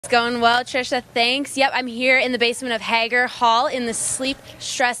It's going well, Trisha. Thanks. Yep, I'm here in the basement of Hager Hall in the Sleep,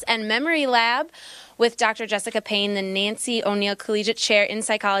 Stress, and Memory Lab with Dr. Jessica Payne, the Nancy O'Neill Collegiate Chair in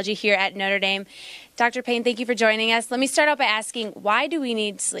Psychology here at Notre Dame. Dr. Payne, thank you for joining us. Let me start out by asking, why do we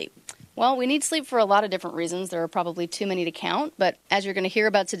need sleep? Well, we need sleep for a lot of different reasons. There are probably too many to count, but as you're going to hear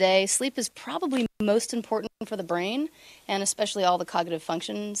about today, sleep is probably most important for the brain, and especially all the cognitive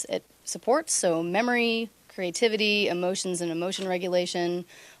functions it supports, so memory, creativity, emotions and emotion regulation.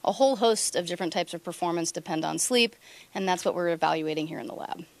 A whole host of different types of performance depend on sleep, and that's what we're evaluating here in the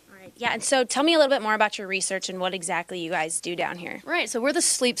lab. Yeah, and so tell me a little bit more about your research and what exactly you guys do down here. Right, so we're the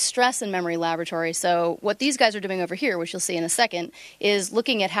Sleep, Stress, and Memory Laboratory. So what these guys are doing over here, which you'll see in a second, is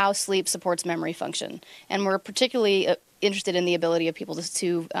looking at how sleep supports memory function. And we're particularly interested in the ability of people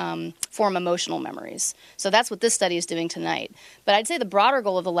to form emotional memories. So that's what this study is doing tonight. But I'd say the broader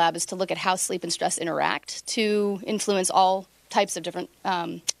goal of the lab is to look at how sleep and stress interact to influence all types of different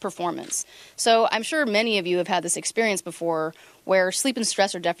performance. So I'm sure many of you have had this experience before where sleep and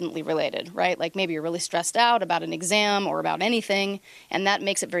stress are definitely related, right? Like maybe you're really stressed out about an exam or about anything, and that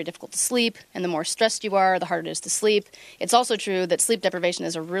makes it very difficult to sleep, and the more stressed you are, the harder it is to sleep. It's also true that sleep deprivation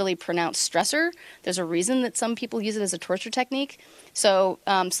is a really pronounced stressor. There's a reason that some people use it as a torture technique. So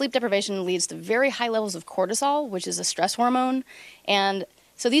sleep deprivation leads to very high levels of cortisol, which is a stress hormone, and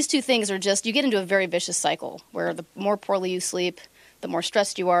so these two things are just, you get into a very vicious cycle where the more poorly you sleep, the more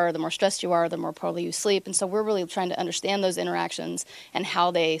stressed you are, the more stressed you are, the more poorly you sleep. And so we're really trying to understand those interactions and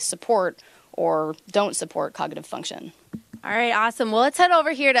how they support or don't support cognitive function. All right, awesome. Well, let's head over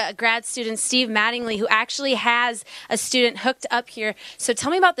here to grad student Steve Mattingly, who actually has a student hooked up here. So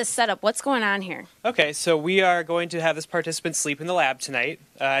tell me about this setup. What's going on here? Okay, so we are going to have this participant sleep in the lab tonight.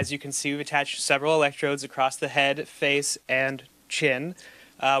 As you can see, we've attached several electrodes across the head, face, and chin.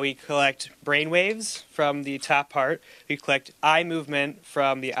 We collect brain waves from the top part, we collect eye movement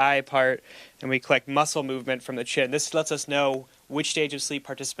from the eye part, and we collect muscle movement from the chin. This lets us know which stage of sleep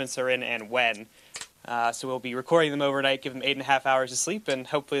participants are in and when. So we'll be recording them overnight, give them 8.5 hours of sleep, and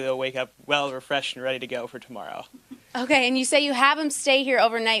hopefully they'll wake up well refreshed and ready to go for tomorrow. Okay, and you say you have them stay here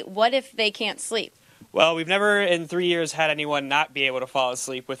overnight. What if they can't sleep? Well, we've never in 3 years had anyone not be able to fall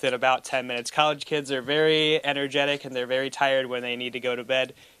asleep within about 10 minutes. College kids are very energetic and they're very tired when they need to go to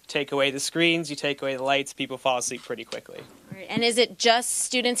bed. Take away the screens, you take away the lights, people fall asleep pretty quickly. All right. And is it just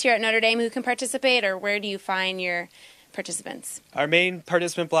students here at Notre Dame who can participate, or where do you find your participants? Our main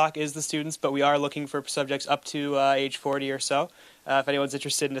participant block is the students, but we are looking for subjects up to age 40 or so. If anyone's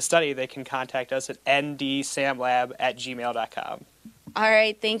interested in a study, they can contact us at ndsamlab@gmail.com. All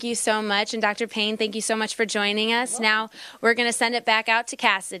right, thank you so much. And Dr. Payne, thank you so much for joining us. Now we're going to send it back out to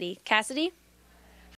Cassidy. Cassidy?